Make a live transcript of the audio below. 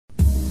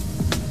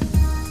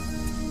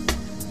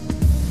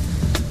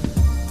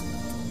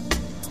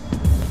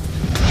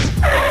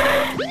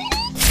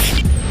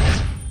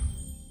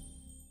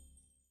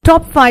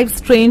Top 5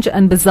 strange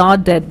and bizarre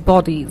dead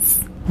bodies.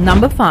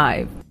 Number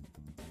 5.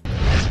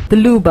 The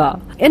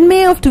Luba. In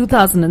May of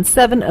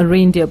 2007, a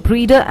reindeer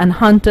breeder and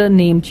hunter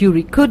named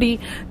Yuri Kudi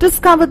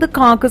discovered the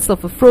carcass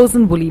of a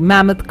frozen woolly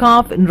mammoth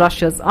calf in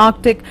Russia's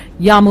Arctic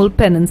Yamul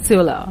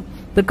Peninsula.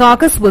 The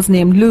carcass was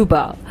named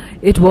Luba.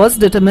 It was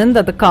determined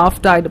that the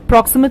calf died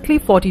approximately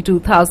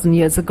 42,000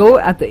 years ago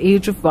at the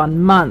age of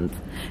 1 month.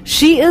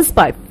 She is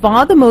by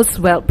far the most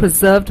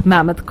well-preserved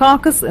mammoth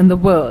carcass in the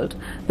world.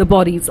 The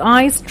body's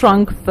eyes,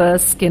 trunk, fur,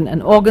 skin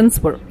and organs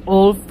were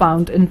all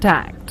found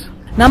intact.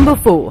 Number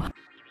 4.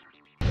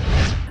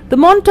 The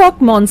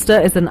Montauk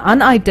Monster is an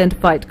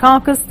unidentified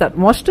carcass that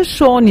washed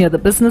ashore near the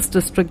business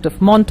district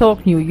of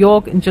Montauk, New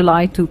York in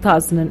July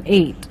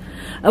 2008.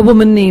 A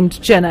woman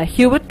named Jenna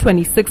Hewitt,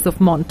 26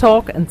 of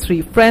Montauk, and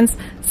 3 friends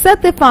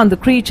said they found the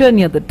creature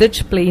near the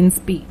Ditch Plains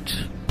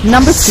beach.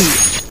 Number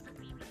 3.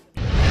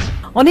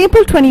 On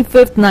April 25,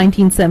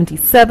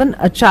 1977,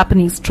 a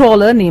Japanese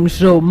trawler named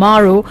Joe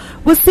Maro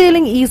was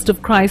sailing east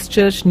of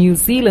Christchurch, New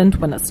Zealand,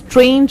 when a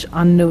strange,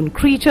 unknown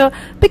creature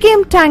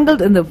became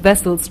tangled in the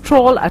vessel's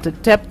trawl at a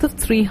depth of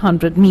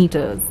 300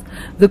 meters.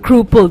 The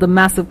crew pulled the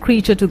massive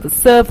creature to the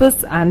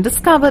surface and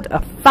discovered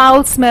a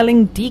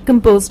foul-smelling,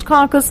 decomposed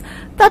carcass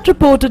that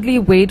reportedly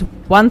weighed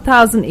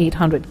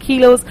 1,800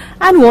 kilos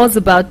and was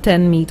about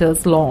 10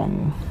 meters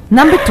long.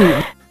 Number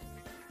 2.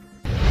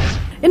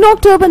 In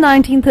October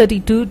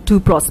 1932, 2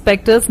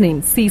 prospectors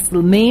named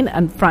Cecil Main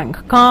and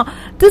Frank Carr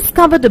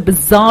discovered a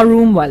bizarre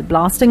room while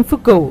blasting for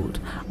gold.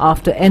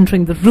 After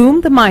entering the room,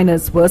 the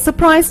miners were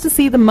surprised to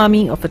see the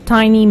mummy of a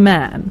tiny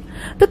man.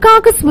 The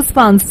carcass was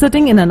found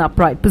sitting in an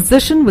upright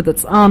position with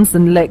its arms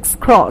and legs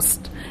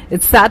crossed.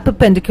 It sat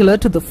perpendicular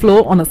to the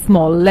floor on a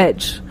small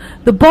ledge.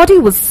 The body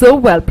was so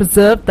well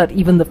preserved that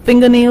even the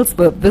fingernails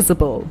were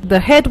visible.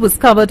 The head was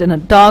covered in a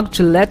dark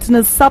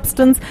gelatinous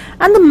substance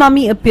and the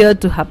mummy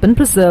appeared to have been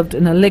preserved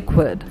in a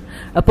liquid.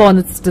 Upon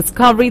its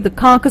discovery, the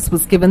carcass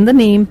was given the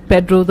name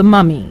Pedro the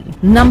Mummy.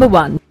 Number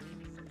 1.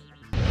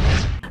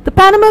 The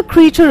Panama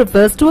creature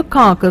refers to a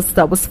carcass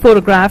that was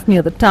photographed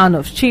near the town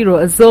of Chiro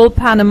Azul,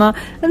 Panama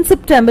in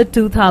September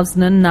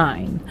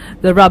 2009.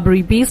 The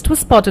rubbery beast was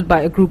spotted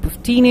by a group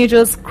of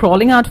teenagers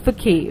crawling out of a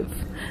cave.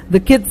 The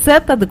kids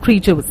said that the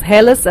creature was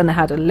hairless and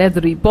had a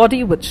leathery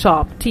body with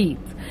sharp teeth.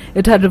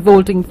 It had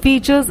revolting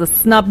features, a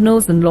snub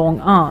nose and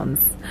long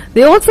arms.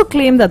 They also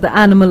claimed that the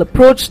animal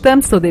approached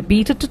them, so they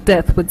beat it to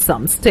death with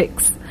some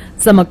sticks.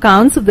 Some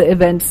accounts of the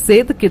event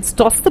say the kids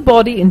tossed the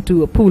body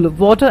into a pool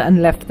of water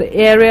and left the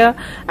area,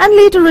 and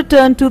later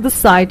returned to the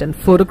site and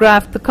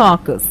photographed the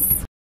carcass.